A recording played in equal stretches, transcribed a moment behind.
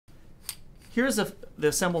here's the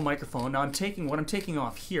assembled microphone. Now what I'm taking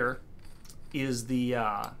off here is the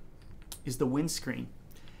windscreen,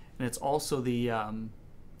 and it's also the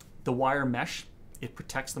wire mesh. It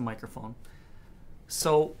protects the microphone.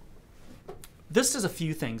 So this does a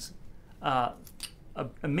few things. A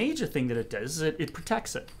major thing that it does is it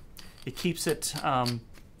protects it. It keeps it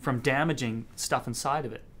from damaging stuff inside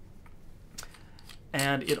of it.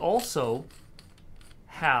 And it also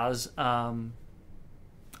has a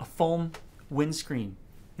foam windscreen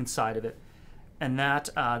inside of it, and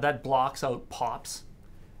that blocks out pops,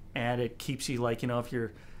 and it keeps you, like, you know, if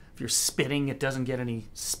you're spitting, it doesn't get any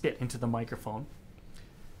spit into the microphone.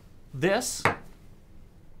 This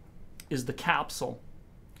is the capsule,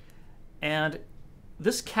 and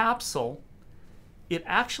this capsule, it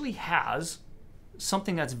actually has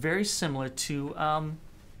something that's very similar to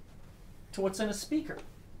what's in a speaker.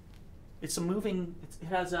 It's a moving. It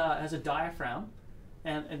has a diaphragm,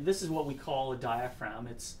 and this is what we call a diaphragm.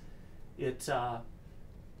 It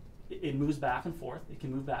moves back and forth. It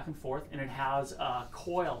can move back and forth, and it has a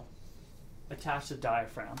coil attached to the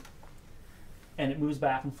diaphragm, and it moves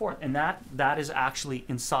back and forth. And that is actually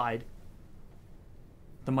inside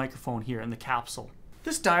the microphone here in the capsule.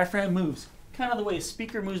 This diaphragm moves kind of the way a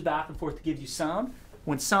speaker moves back and forth to give you sound.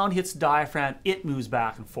 When sound hits the diaphragm, it moves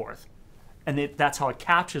back and forth, and that's how it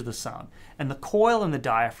captures the sound. And the coil in the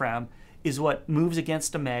diaphragm is what moves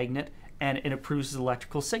against a magnet, and it produces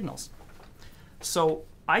electrical signals. So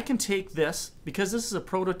I can take this, because this is a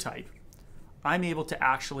prototype, I'm able to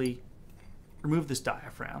actually remove this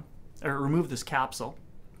diaphragm, or remove this capsule.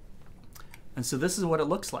 And so this is what it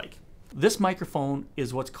looks like. This microphone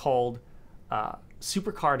is what's called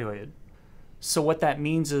supercardioid. So what that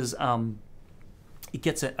means is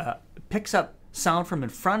it picks up sound from in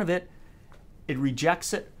front of it, it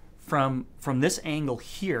rejects it from this angle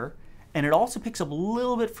here, and it also picks up a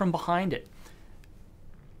little bit from behind it.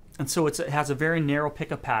 And so it has a very narrow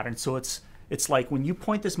pickup pattern. So it's like when you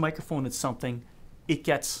point this microphone at something, it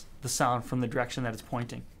gets the sound from the direction that it's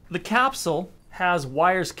pointing. The capsule has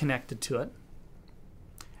wires connected to it,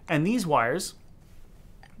 and these wires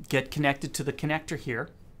get connected to the connector here,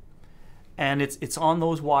 and it's on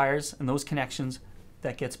those wires and those connections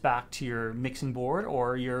that gets back to your mixing board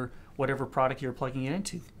or your whatever product you're plugging it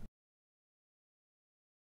into.